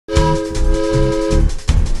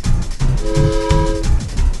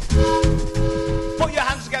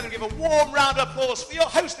applause for your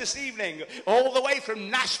host this evening, all the way from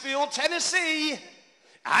Nashville, Tennessee,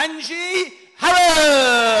 Angie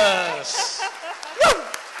Harris. Woo!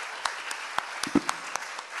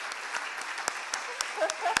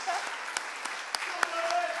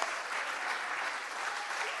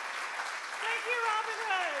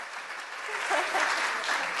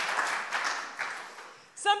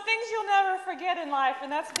 Some things you'll never forget in life,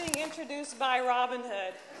 and that's being introduced by Robin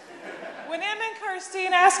Hood. When Emma and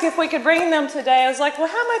Kirsteen asked if we could bring them today, I was like, well,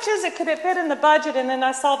 how much is it? Could it fit in the budget? And then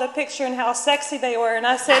I saw the picture and how sexy they were, and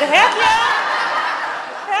I said, heck yeah!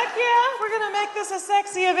 Heck yeah! We're going to make this a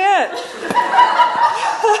sexy event.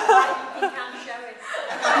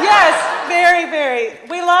 Yes, very, very.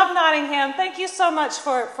 We love Nottingham. Thank you so much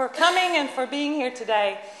for coming and for being here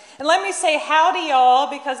today. And let me say howdy, y'all,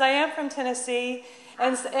 because I am from Tennessee.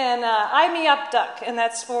 And I me up duck, and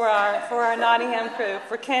that's for our Nottingham crew,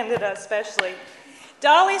 for Canada especially.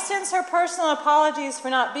 Dolly sends her personal apologies for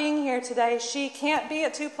not being here today. She can't be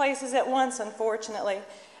at 2 places at once, unfortunately.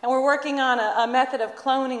 And we're working on a method of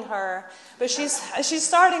cloning her. But she's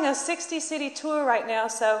starting a 60-city tour right now,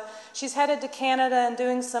 so she's headed to Canada and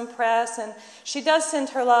doing some press. And she does send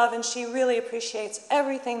her love, and she really appreciates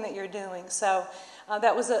everything that you're doing. So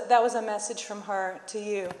that was a message from her to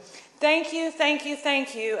you. Thank you, thank you,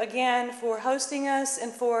 thank you again for hosting us,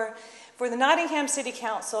 and for the Nottingham City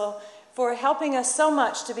Council for helping us so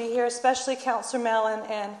much to be here, especially Councillor Mellon,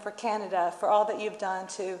 and for Canada for all that you've done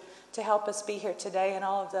to help us be here today, and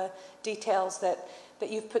all of the details that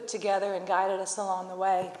you've put together and guided us along the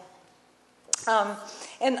way.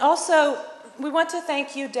 And also, we want to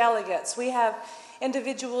thank you, delegates. We have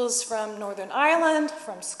individuals from Northern Ireland,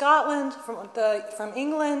 from Scotland, from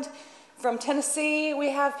England, from Tennessee.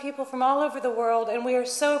 We have people from all over the world, and we are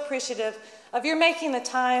so appreciative of your making the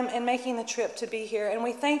time and making the trip to be here. And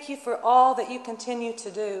we thank you for all that you continue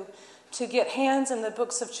to do to get hands in the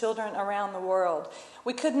books of children around the world.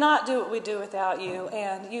 We could not do what we do without you,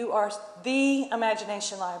 and you are the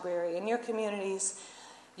imagination library in your communities.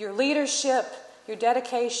 Your leadership, your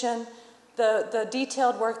dedication, the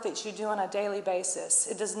detailed work that you do on a daily basis,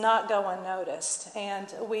 it does not go unnoticed,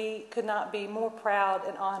 and we could not be more proud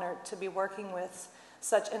and honored to be working with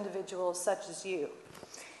such individuals such as you.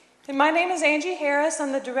 And my name is Angie Harris.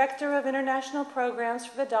 I'm the Director of International Programs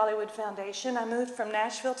for the Dollywood Foundation. I moved from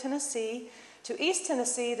Nashville, Tennessee to East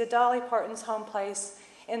Tennessee to Dolly Parton's home place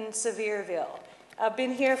in Sevierville. I've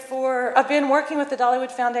been working with the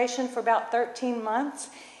Dollywood Foundation for about 13 months.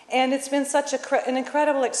 And it's been such an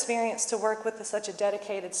incredible experience to work with such a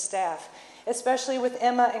dedicated staff, especially with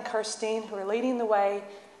Emma and Kirsteen, who are leading the way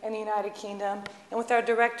in the United Kingdom, and with our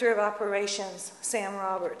Director of Operations, Sam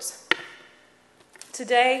Roberts.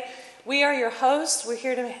 Today, we are your hosts. We're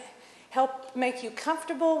here to help make you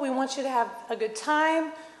comfortable. We want you to have a good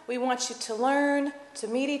time. We want you to learn, to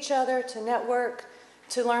meet each other, to network,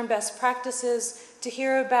 to learn best practices, to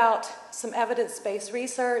hear about some evidence-based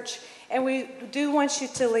research. And we do want you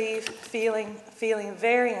to leave feeling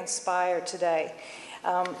very inspired today.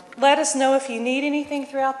 Let us know if you need anything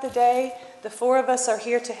throughout the day. The 4 of us are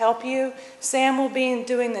here to help you. Sam will be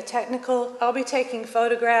doing the technical. I'll be taking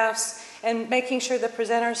photographs and making sure the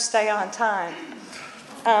presenters stay on time.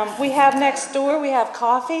 We have next door, we have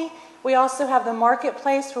coffee. We also have the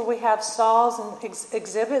marketplace where we have stalls and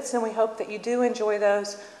exhibits, and we hope that you do enjoy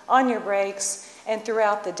those on your breaks and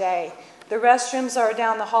throughout the day. The restrooms are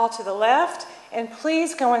down the hall to the left, and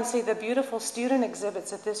please go and see the beautiful student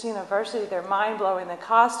exhibits at this university. They're mind-blowing. The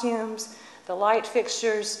costumes, the light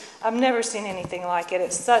fixtures. I've never seen anything like it.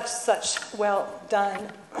 It's such well-done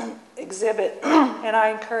exhibit, and I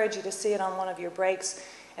encourage you to see it on one of your breaks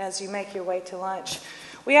as you make your way to lunch.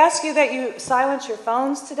 We ask you that you silence your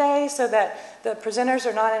phones today so that the presenters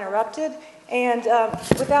are not interrupted. And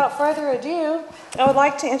without further ado, I would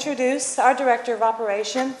like to introduce our Director of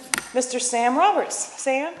Operation, Mr. Sam Roberts.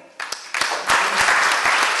 Sam?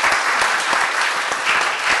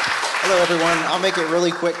 Hello, everyone. I'll make it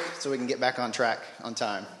really quick so we can get back on track on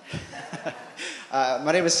time.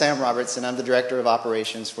 My name is Sam Roberts, and I'm the Director of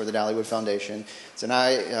Operations for the Dollywood Foundation. And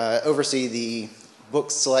I oversee the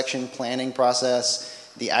book selection planning process,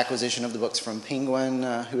 the acquisition of the books from Penguin,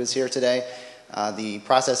 who is here today, the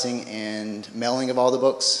processing and mailing of all the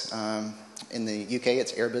books. In the UK,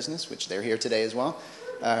 it's Air Business, which they're here today as well,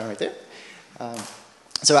 right there.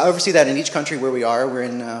 So I oversee that in each country where we are. We're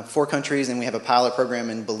in 4 countries, and we have a pilot program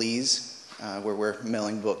in Belize where we're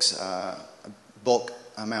mailing books, bulk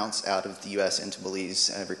amounts out of the U.S. into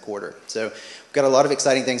Belize every quarter. So we've got a lot of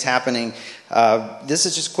exciting things happening. This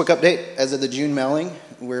is just a quick update. As of the June mailing,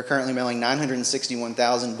 we're currently mailing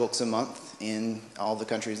 961,000 books a month in all the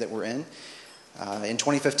countries that we're in. In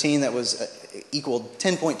 2015, that was equaled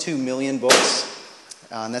 10.2 million books,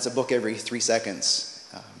 and that's a book every 3 seconds,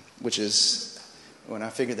 which is, when I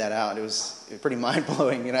figured that out, it was pretty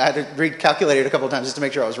mind-blowing. You know, I had to recalculate it a couple of times just to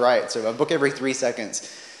make sure I was right. So a book every 3 seconds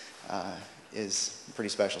is pretty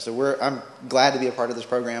special. So I'm glad to be a part of this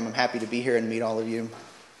program. I'm happy to be here and meet all of you.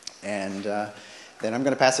 And then I'm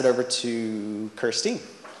going to pass it over to Kirsteen,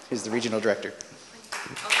 who's the regional director.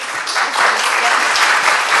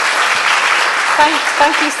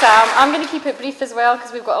 Thank you, Sam. I'm going to keep it brief as well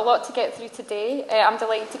because we've got a lot to get through today. I'm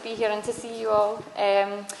delighted to be here and to see you all.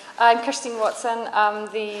 I'm Kirsteen Watson. I'm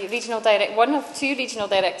the one of 2 regional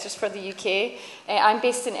directors for the UK. I'm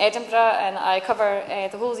based in Edinburgh and I cover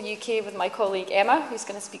the whole of the UK with my colleague Emma, who's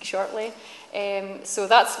going to speak shortly. So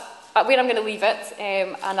that's where I'm going to leave it,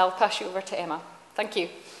 and I'll pass you over to Emma. Thank you.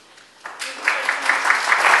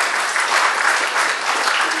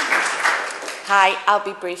 Hi, I'll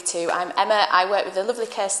be brief too. I'm Emma. I work with the lovely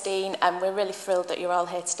Kirsteen, and we're really thrilled that you're all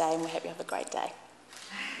here today, and we hope you have a great day.